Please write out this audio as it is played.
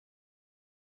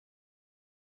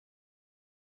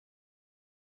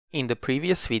In the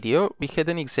previous video, we had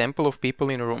an example of people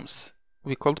in rooms.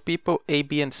 We called people A,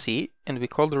 B, and C, and we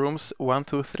called rooms 1,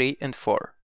 2, 3, and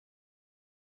 4.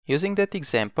 Using that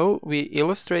example, we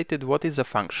illustrated what is a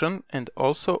function and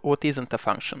also what isn't a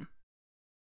function.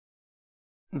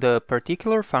 The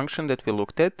particular function that we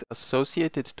looked at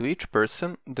associated to each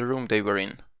person the room they were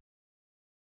in.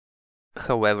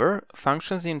 However,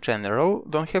 functions in general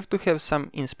don't have to have some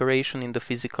inspiration in the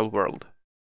physical world.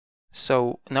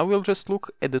 So now we'll just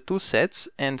look at the two sets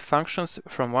and functions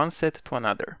from one set to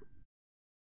another.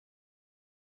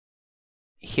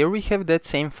 Here we have that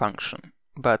same function,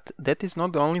 but that is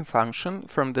not the only function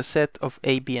from the set of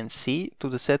A, B, and C to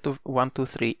the set of 1, 2,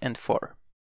 3, and 4.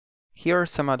 Here are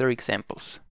some other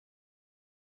examples.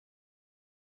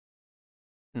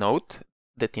 Note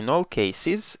that in all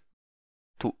cases,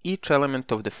 to each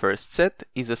element of the first set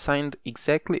is assigned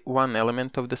exactly one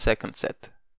element of the second set.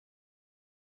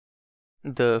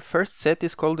 The first set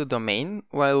is called the domain,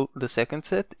 while the second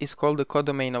set is called the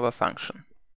codomain of a function.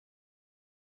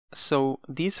 So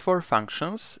these four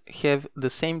functions have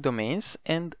the same domains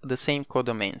and the same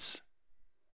codomains.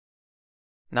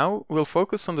 Now we'll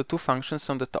focus on the two functions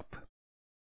on the top.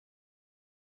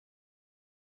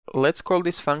 Let's call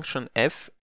this function f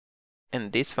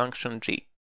and this function g.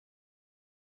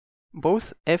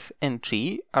 Both f and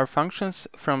g are functions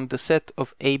from the set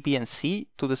of a, b, and c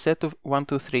to the set of 1,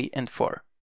 2, 3, and 4.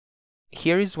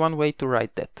 Here is one way to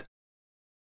write that.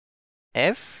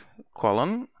 F,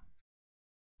 colon,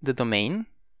 the domain,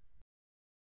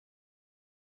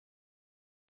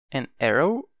 an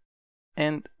arrow,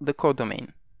 and the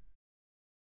codomain.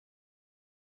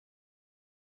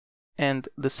 And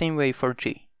the same way for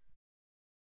g.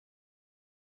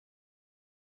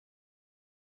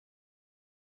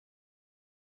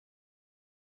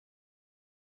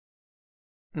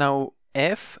 Now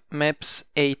f maps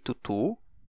A to 2,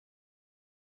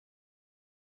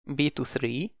 B to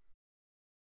 3,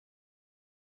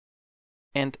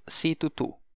 and C to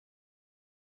 2,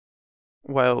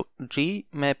 while G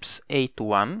maps A to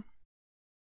 1,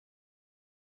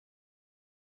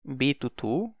 B to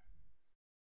 2,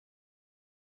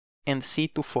 and C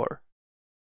to 4.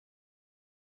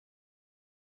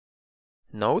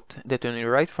 Note that when we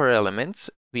write for elements,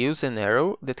 we use an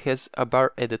arrow that has a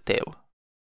bar at the tail.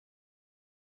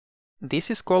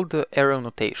 This is called the arrow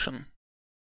notation.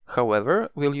 However,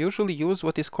 we'll usually use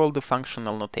what is called the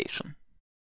functional notation.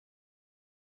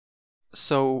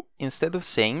 So instead of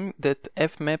saying that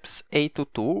f maps A to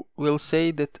 2, we'll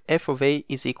say that f of A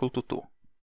is equal to 2.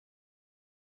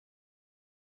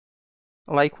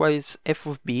 Likewise, f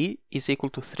of B is equal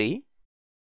to 3,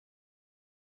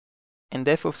 and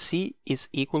f of C is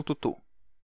equal to 2.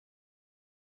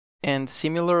 And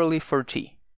similarly for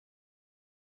G.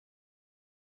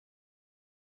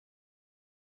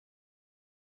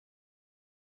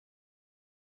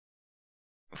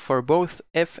 For both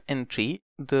f and g,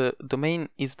 the domain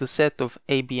is the set of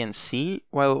a, b, and c,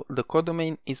 while the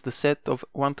codomain is the set of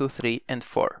 1, 2, 3, and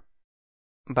 4.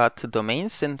 But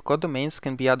domains and codomains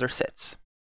can be other sets.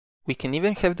 We can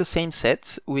even have the same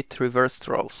sets with reversed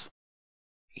roles.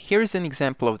 Here is an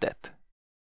example of that.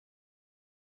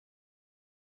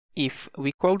 If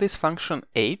we call this function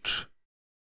h,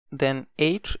 then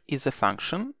h is a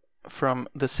function from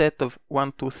the set of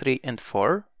 1, 2, 3, and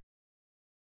 4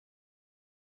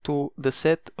 to the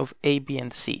set of A, B,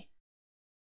 and C.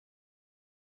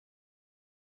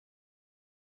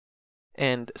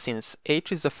 And since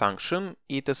h is a function,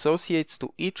 it associates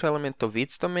to each element of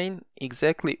its domain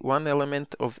exactly one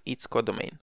element of its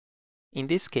codomain. In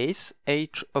this case,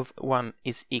 h of 1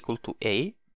 is equal to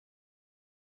A,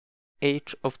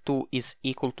 h of 2 is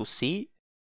equal to C,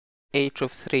 h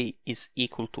of 3 is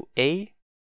equal to A,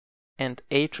 and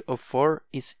h of 4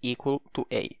 is equal to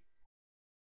A.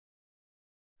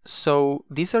 So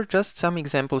these are just some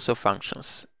examples of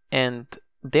functions, and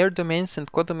their domains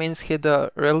and codomains had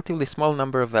a relatively small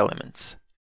number of elements.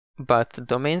 But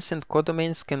domains and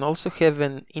codomains can also have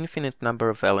an infinite number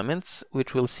of elements,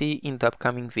 which we'll see in the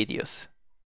upcoming videos.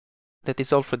 That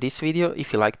is all for this video.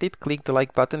 If you liked it, click the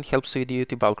like button, helps with the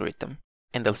YouTube algorithm.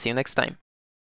 And I'll see you next time.